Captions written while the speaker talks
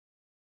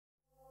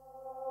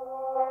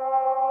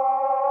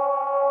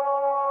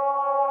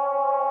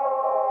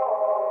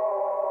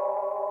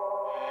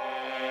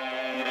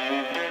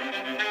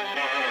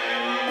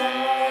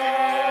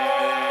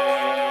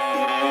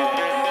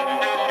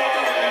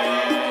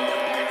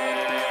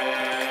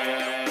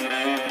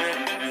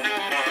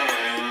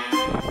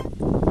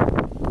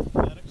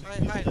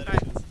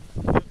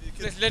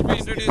let me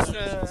introduce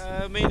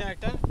main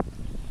actor.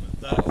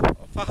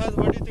 Fahad,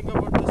 what do you think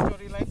about the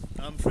storyline?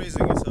 I'm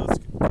freezing, so it's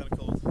kind of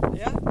cold.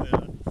 Yeah?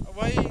 Yeah.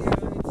 Why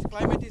its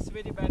climate is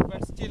very bad,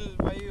 but still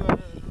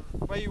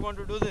why you want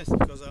to do this?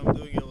 Because I'm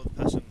doing it with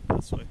passion,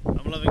 that's why.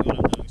 I'm loving what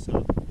I'm doing,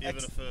 so even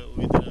if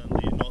we did it in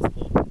the North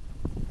Pole.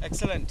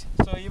 Excellent.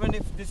 So even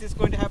if this is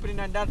going to happen in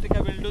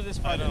Antarctica, we'll do this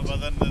for I know, it.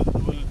 but then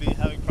we'll be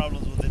having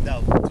problems with the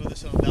dhow.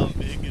 Traditional dhow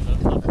being,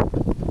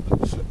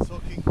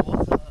 soaking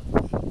water.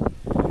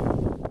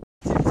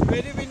 It's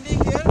very windy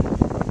here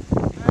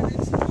and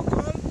it's too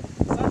cold.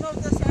 Son of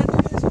the sand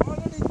is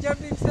already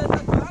jumped inside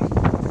the car.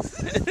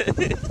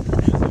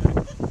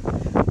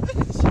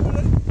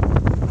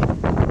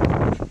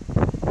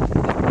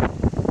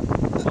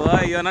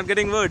 Why? You are not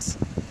getting words.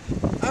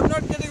 I'm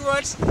not getting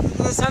words.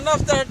 The son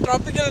of the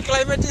tropical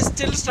climate is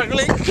still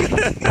struggling.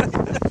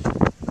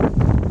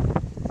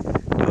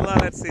 Yola,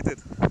 let's sit it.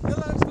 Yeah,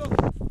 let's go.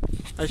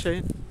 Hi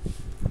Shaheen,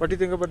 what do you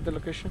think about the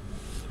location?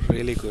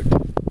 Really good.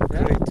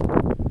 Yeah? Great.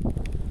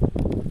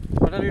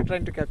 What are you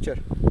trying to capture?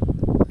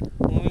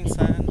 Moving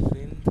sand,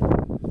 wind.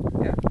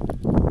 Yeah.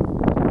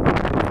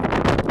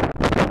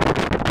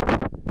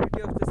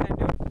 Beauty of the sand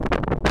dune.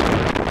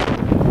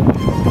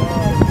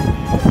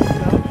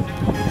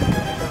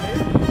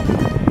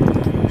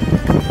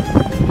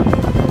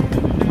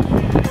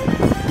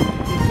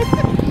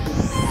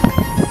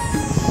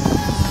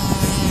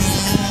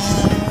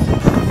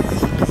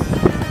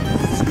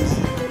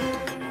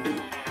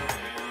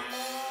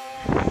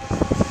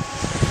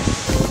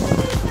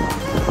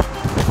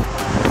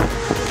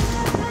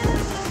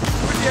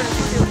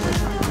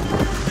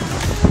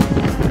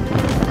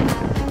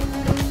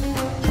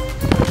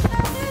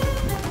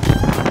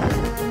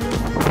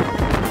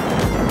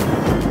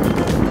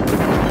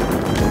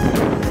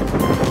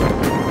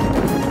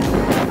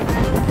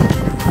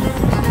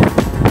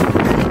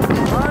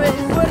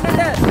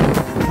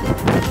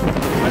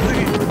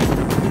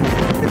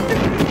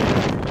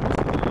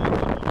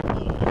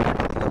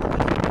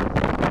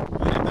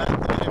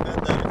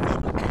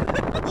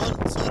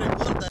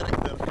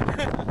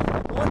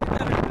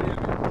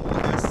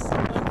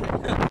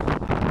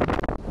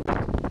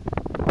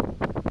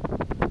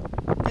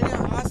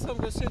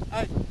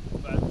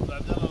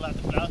 بعد الله لا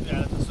يعطيك العافية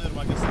على التصوير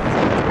ما قصرت.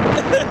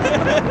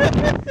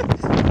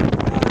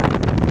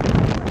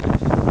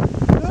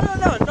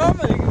 No,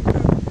 normally.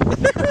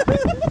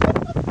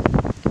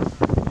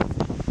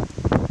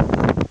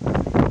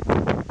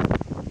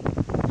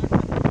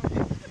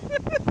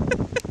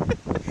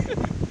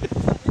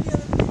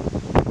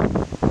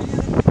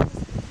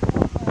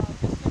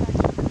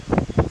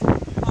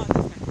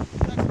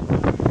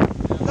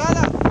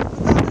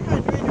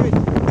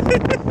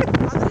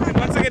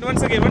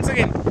 Once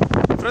again.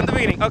 From the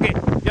beginning. Okay,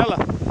 yalla.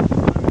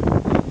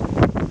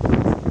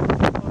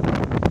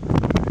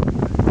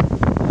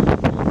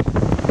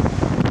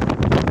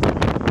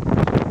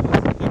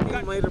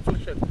 My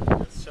reflection.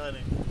 It's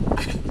shining.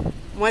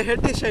 My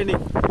head is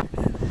shining.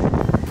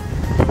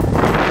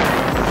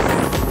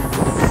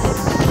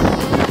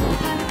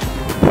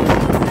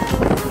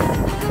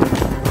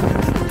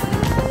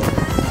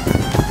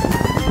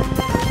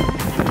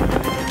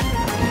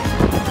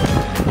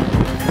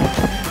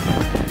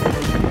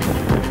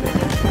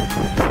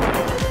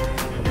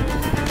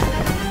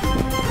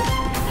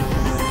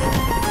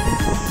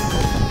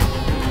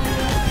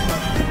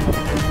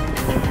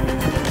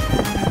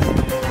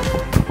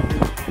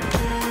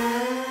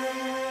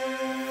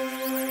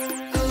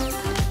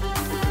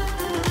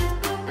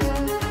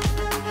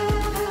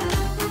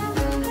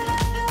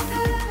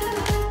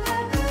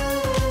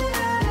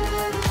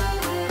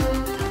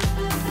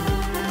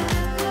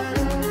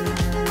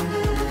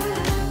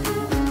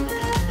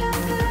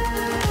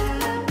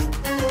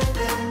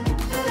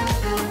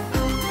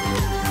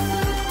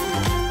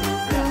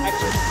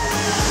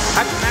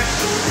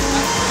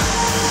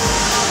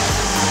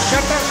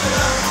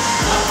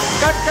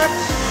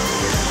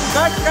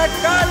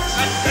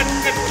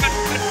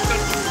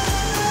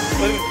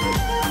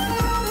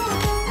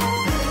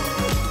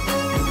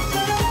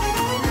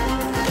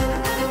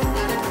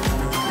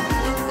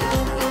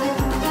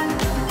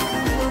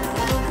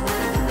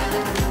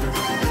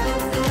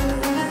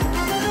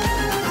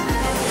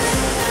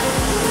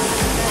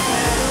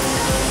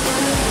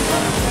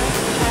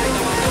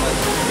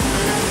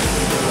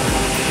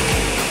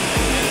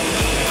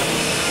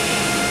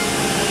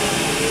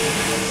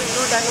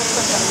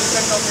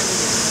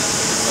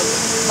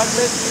 But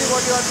basically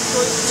what you have to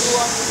show is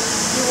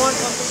you want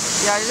something.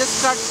 Yeah, just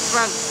start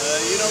run.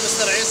 You know,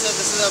 Mr. Isa,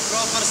 this is a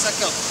proper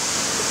suck-up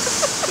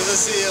to the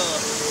CEO.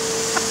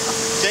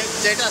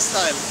 Jeta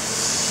style.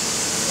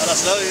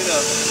 Alas, now you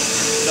know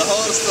the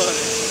whole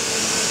story.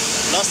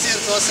 Last year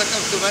it was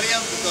suck-up to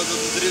Mariam because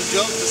of the dream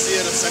job. This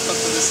year it's suck-up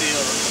to the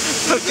CEO.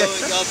 We're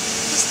going up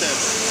the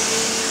stairs.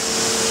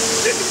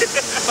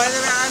 By the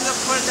way, I'm the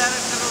first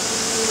director of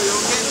this movie,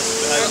 okay?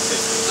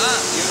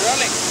 You're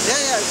rolling?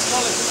 Yeah, it's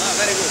rolling.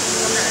 Very good.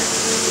 Okay.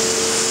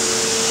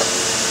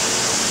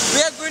 We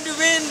are going to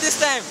win this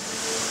time.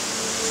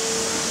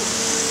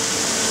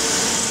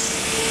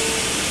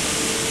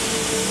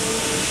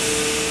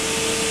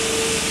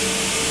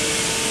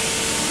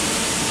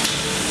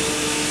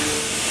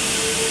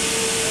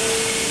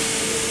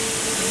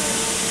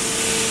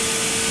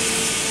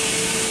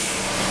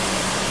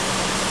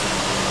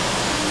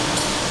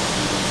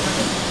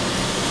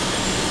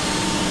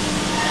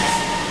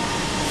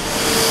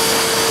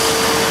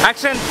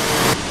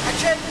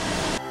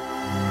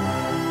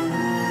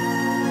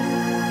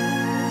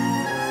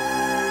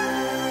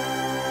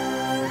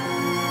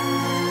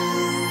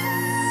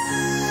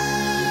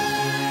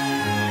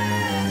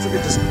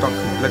 Okay, just talk.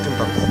 Let him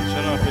talk.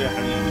 شنو في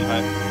الحين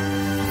هاي؟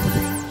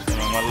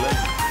 شنو مله؟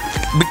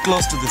 Be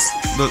close to this.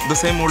 The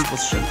same old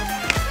position.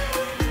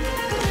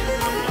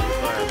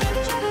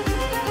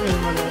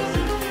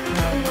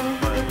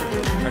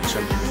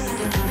 Action.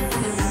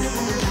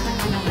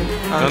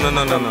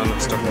 No.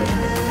 Stop.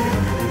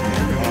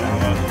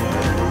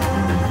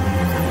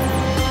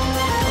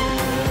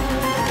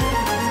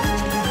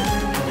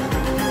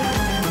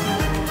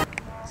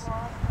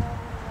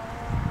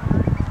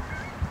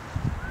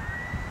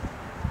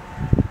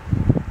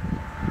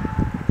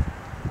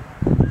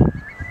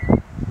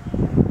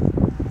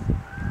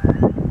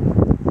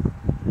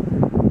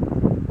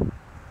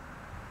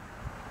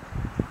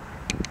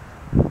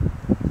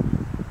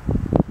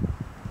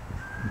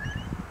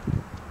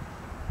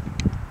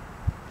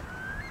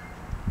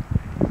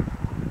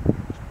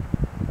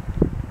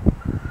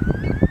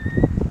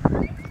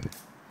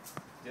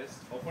 Just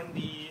open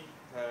the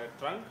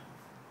trunk.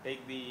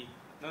 Take the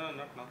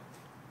not now.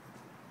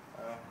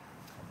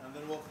 And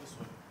then walk this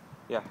way.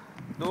 Yeah.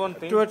 Do one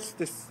thing. Towards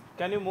this.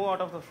 Can you move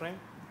out of the frame?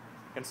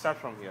 You can start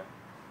from here.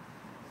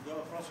 Go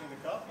approaching the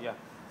car. Yeah.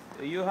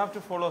 You have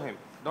to follow him.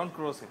 Don't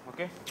cross him.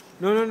 Okay.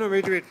 No,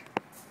 wait.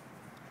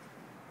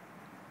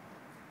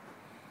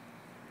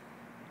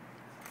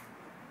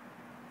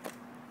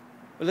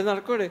 Well,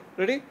 നടക്കോടെ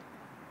ready?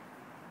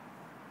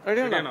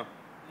 Ready or Ready or not?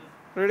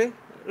 no?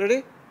 Ready?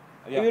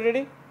 Yeah. Are you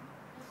ready?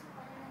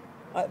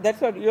 That's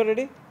what. You're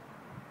ready?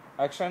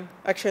 Action.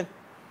 Action.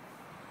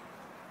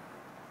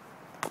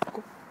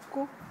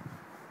 Go.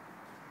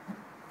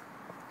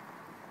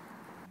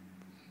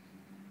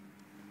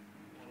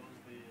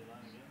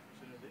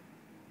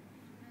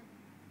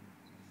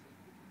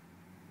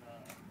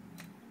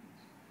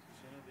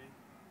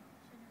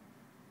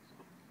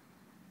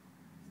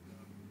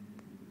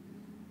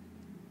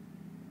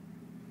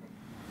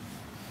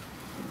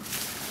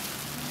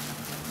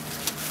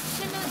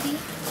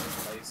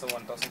 ISO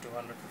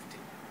 1250.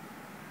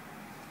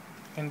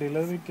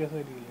 Dealer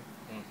വ്യത്യാസം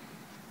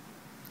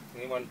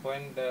നീ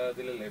 1.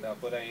 ഇതിലല്ലേ ഇടാ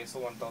അപ്പോൾ ഒരു ISO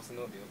 1000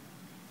 മതിയോ?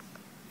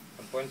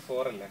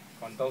 1.4 അല്ലേ?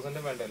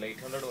 1000 വേണ്ടല്ലേ?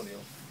 800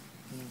 മതിയോ?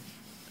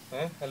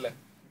 അല്ലേ?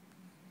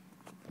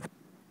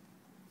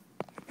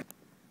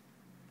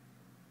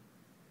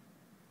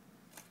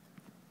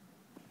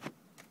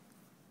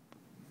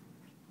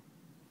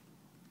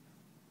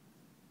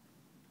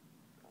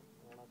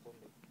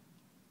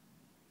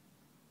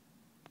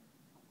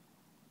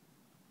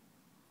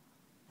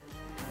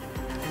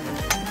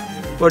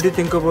 What do you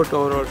think about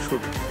overall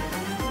shoot?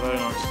 Very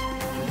nice.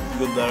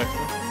 Good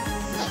director.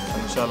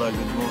 Inshallah,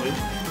 good movie.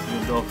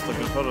 Good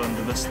photographer and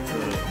the best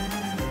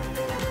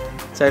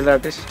Child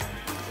artist.